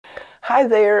Hi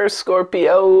there,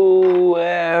 Scorpio,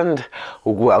 and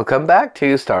welcome back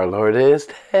to Star-Lord is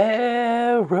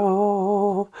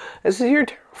Tarot. This is your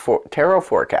tarot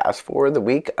forecast for the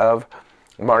week of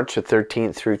March the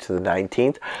 13th through to the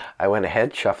 19th. I went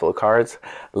ahead, shuffled the cards,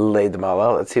 laid them all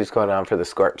out. Let's see what's going on for the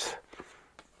Scorps.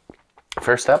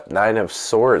 First up, Nine of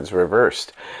Swords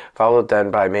reversed, followed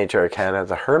then by Major Arcana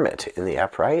the Hermit in the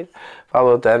upright,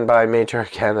 followed then by Major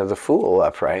Arcana the Fool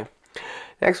upright.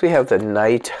 Next we have the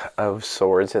Knight of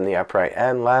Swords in the upright,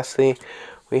 and lastly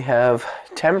we have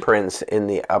Temperance in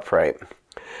the upright.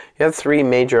 You have three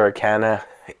Major Arcana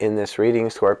in this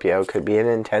reading, Scorpio. Could be an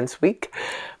intense week,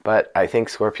 but I think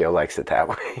Scorpio likes it that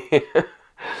way.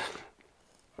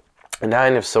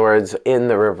 Nine of Swords in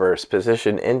the reverse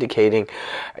position, indicating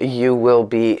you will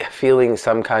be feeling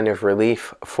some kind of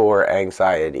relief for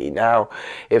anxiety. Now,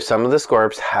 if some of the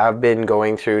Scorps have been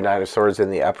going through Nine of Swords in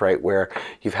the upright where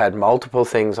you've had multiple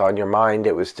things on your mind,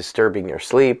 it was disturbing your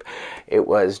sleep, it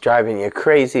was driving you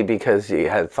crazy because you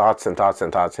had thoughts and thoughts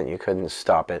and thoughts and you couldn't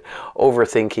stop it,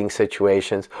 overthinking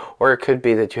situations, or it could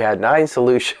be that you had 9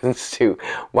 solutions to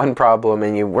one problem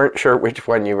and you weren't sure which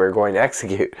one you were going to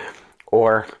execute,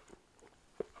 or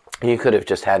you could have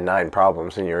just had 9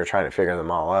 problems and you were trying to figure them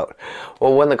all out.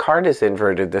 Well, when the card is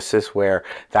inverted, this is where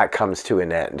that comes to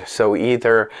an end. So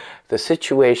either the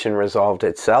situation resolved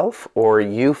itself or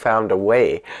you found a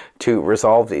way to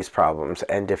resolve these problems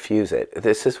and diffuse it.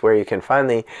 This is where you can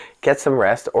finally get some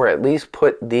rest, or at least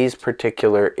put these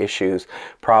particular issues,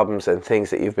 problems, and things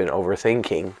that you've been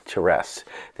overthinking to rest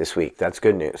this week. That's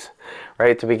good news. Right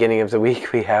at the beginning of the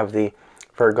week, we have the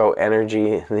Virgo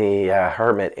energy, the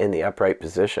Hermit in the upright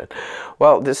position.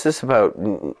 Well, this is about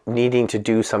needing to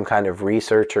do some kind of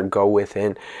research or go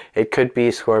within. It could be,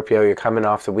 Scorpio, you're coming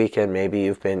off the weekend, maybe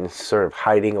you've been sort of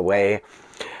hiding away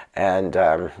and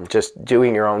just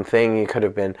doing your own thing. You could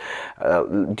have been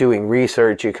doing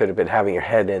research, you could have been having your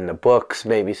head in the books,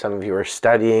 maybe some of you are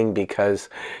studying because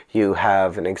you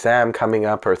have an exam coming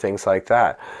up or things like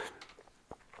that.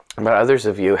 But others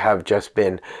of you have just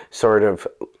been sort of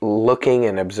looking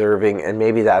and observing, and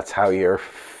maybe that's how you're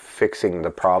fixing the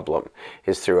problem,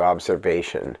 is through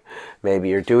observation. Maybe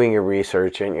you're doing your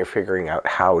research and you're figuring out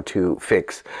how to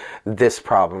fix this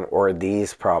problem or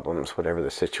these problems, whatever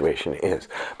the situation is.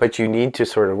 But you need to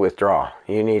sort of withdraw.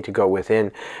 You need to go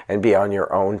within and be on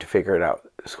your own to figure it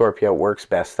out. Scorpio works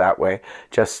best that way,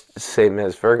 just the same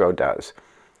as Virgo does,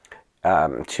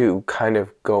 to kind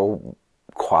of go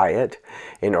quiet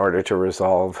in order to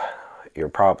resolve your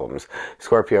problems.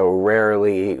 Scorpio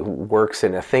rarely works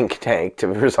in a think tank to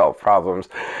resolve problems.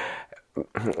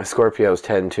 Scorpios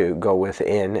tend to go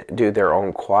within, do their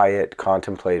own quiet,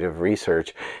 contemplative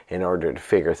research in order to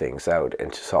figure things out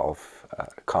and to solve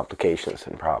complications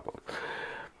and problems.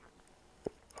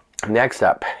 Next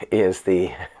up is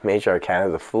the Major Arcana,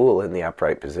 the Fool in the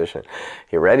upright position.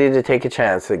 You're ready to take a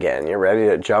chance again. You're ready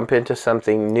to jump into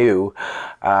something new.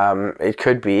 It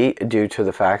could be due to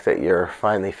the fact that you're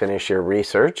finally finished your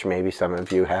research. Maybe some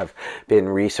of you have been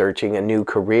researching a new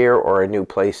career or a new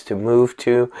place to move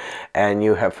to, and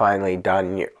you have finally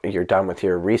done, you're done with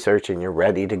your research and you're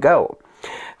ready to go.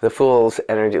 The Fool's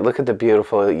energy, look at the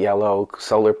beautiful yellow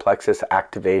solar plexus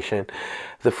activation.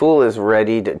 The Fool is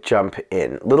ready to jump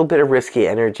in. A little bit of risky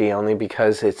energy only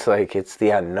because it's like it's the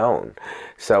unknown.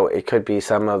 So it could be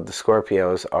some of the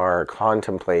Scorpios are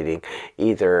contemplating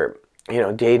either, you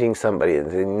know, dating somebody.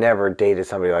 They never dated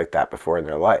somebody like that before in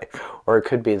their life. Or it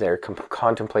could be they're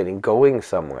contemplating going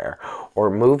somewhere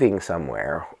or moving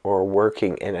somewhere or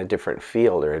working in a different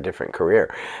field or a different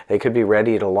career. They could be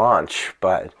ready to launch,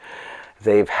 but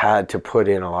they've had to put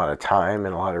in a lot of time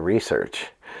and a lot of research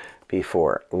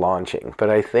before launching.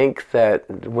 But I think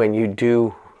that when you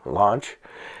do launch,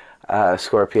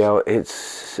 Scorpio,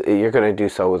 you're going to do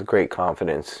so with great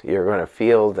confidence. You're going to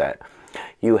feel that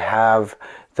you have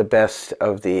the best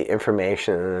of the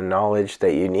information and the knowledge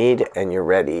that you need, and you're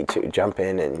ready to jump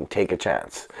in and take a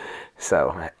chance.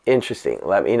 So, interesting.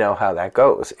 Let me know how that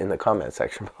goes in the comment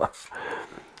section below.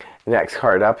 Next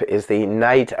card up is the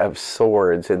Knight of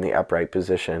Swords in the upright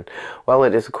position. Well,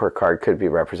 it is a court card, could be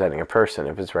representing a person.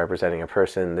 If it's representing a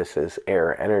person, this is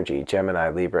air energy,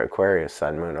 Gemini, Libra, Aquarius,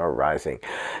 Sun, Moon, or Rising.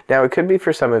 Now, it could be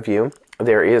for some of you,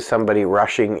 there is somebody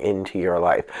rushing into your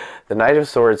life. The Knight of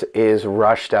Swords is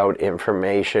rushed out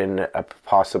information,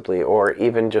 possibly, or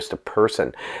even just a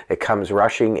person that comes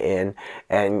rushing in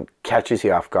and catches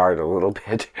you off guard a little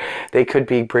bit. They could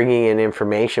be bringing in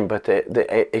information, but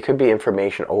it could be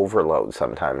information overload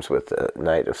sometimes with the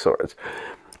Knight of Swords.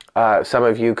 Some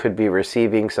of you could be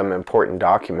receiving some important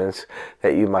documents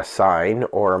that you must sign,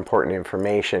 or important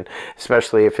information,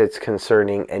 especially if it's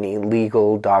concerning any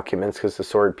legal documents, because the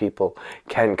sword people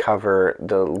can cover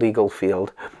the legal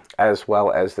field as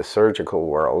well as the surgical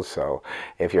world. So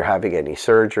if you're having any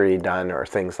surgery done or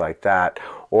things like that,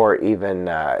 or even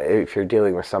if you're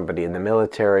dealing with somebody in the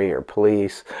military or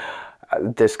police,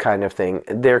 this kind of thing,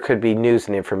 there could be news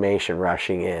and information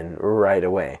rushing in right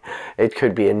away. It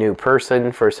could be a new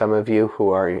person for some of you who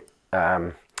are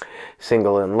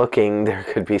single and looking. There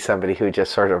could be somebody who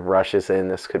just sort of rushes in.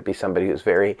 This could be somebody who's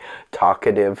very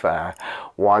talkative,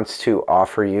 wants to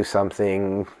offer you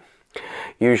something.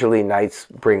 Usually knights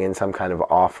bring in some kind of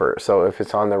offer. So if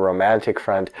it's on the romantic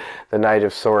front, the Knight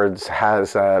of Swords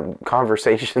has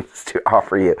conversations to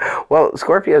offer you. Well,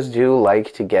 Scorpios do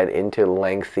like to get into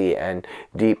lengthy and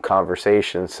deep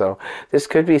conversations. So this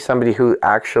could be somebody who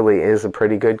actually is a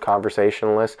pretty good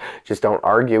conversationalist. Just don't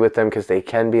argue with them, because they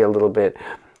can be a little bit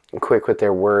quick with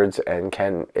their words, and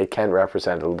it can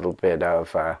represent a little bit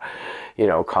of, you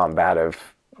know, combative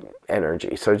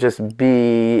energy. So just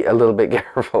be a little bit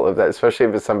careful of that, especially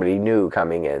if it's somebody new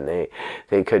coming in.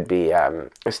 They could be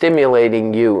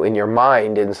stimulating you in your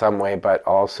mind in some way, but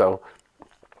also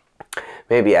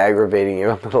maybe aggravating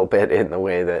you a little bit in the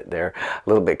way that they're a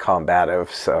little bit combative.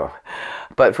 So,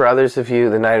 but for others of you,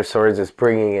 the Knight of Swords is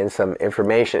bringing in some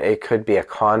information. It could be a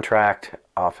contract.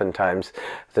 Oftentimes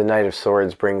the Knight of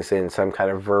Swords brings in some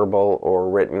kind of verbal or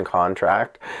written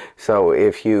contract. So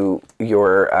if your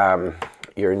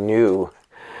new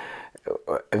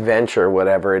venture,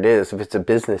 whatever it is, if it's a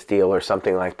business deal or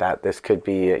something like that, this could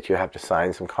be that you have to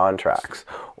sign some contracts.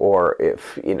 Or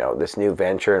if, you know, this new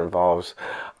venture involves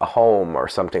a home or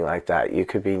something like that, you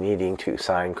could be needing to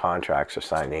sign contracts or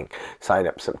sign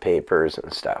up some papers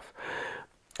and stuff.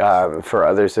 For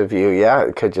others of you, yeah,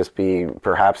 it could just be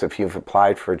perhaps if you've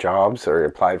applied for jobs or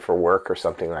applied for work or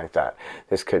something like that,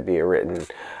 this could be a written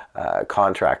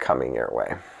contract coming your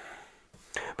way.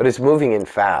 But it's moving in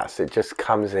fast. It just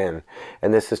comes in.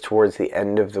 And this is towards the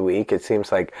end of the week. It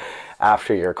seems like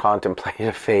after your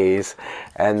contemplative phase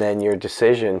and then your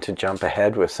decision to jump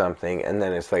ahead with something, and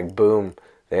then it's like, boom,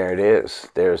 there it is.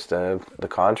 There's the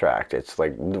contract. It's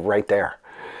like right there.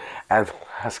 And the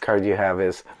last card you have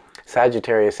is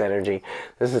Sagittarius energy.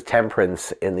 This is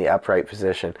Temperance in the upright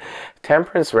position.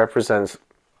 Temperance represents,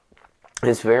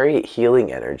 it's very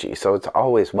healing energy, so it's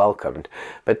always welcomed.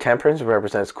 But Temperance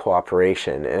represents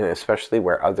cooperation, and especially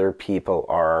where other people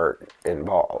are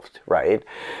involved, right?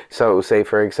 So say,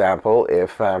 for example,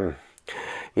 if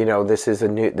you know, this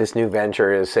new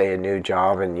venture is, say, a new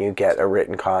job, and you get a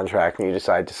written contract and you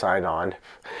decide to sign on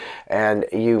and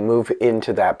you move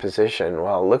into that position.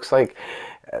 Well, it looks like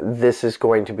this is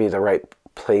going to be the right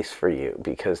place for you,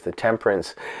 because the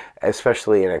Temperance,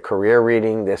 especially in a career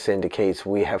reading, this indicates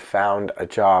we have found a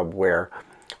job where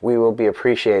we will be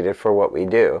appreciated for what we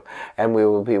do, and we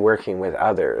will be working with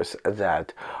others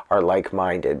that are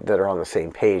like-minded, that are on the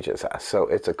same page as us. So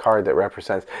it's a card that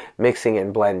represents mixing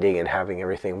and blending and having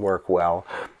everything work well.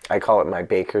 I call it my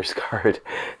baker's card.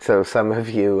 So some of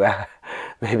you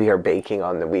maybe are baking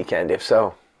on the weekend. If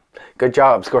so, good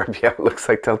job, Scorpio. Looks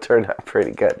like they'll turn out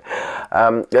pretty good.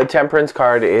 The Temperance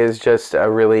card is just a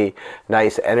really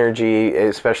nice energy,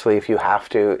 especially if you have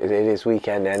to. It is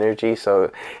weekend energy,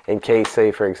 so in case,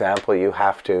 say, for example, you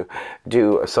have to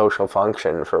do a social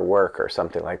function for work or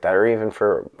something like that, or even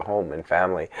for home and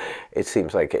family, it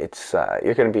seems like it's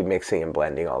you're going to be mixing and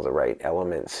blending all the right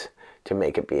elements to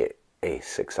make it be a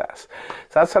success.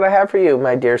 So that's what I have for you,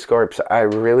 my dear Scorps. I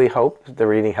really hope the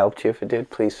reading helped you. If it did,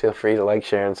 please feel free to like,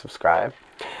 share, and subscribe.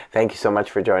 Thank you so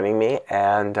much for joining me,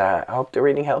 and I hope the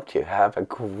reading helped you. Have a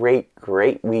great,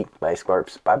 great week, my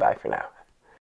Scorps. Bye-bye for now.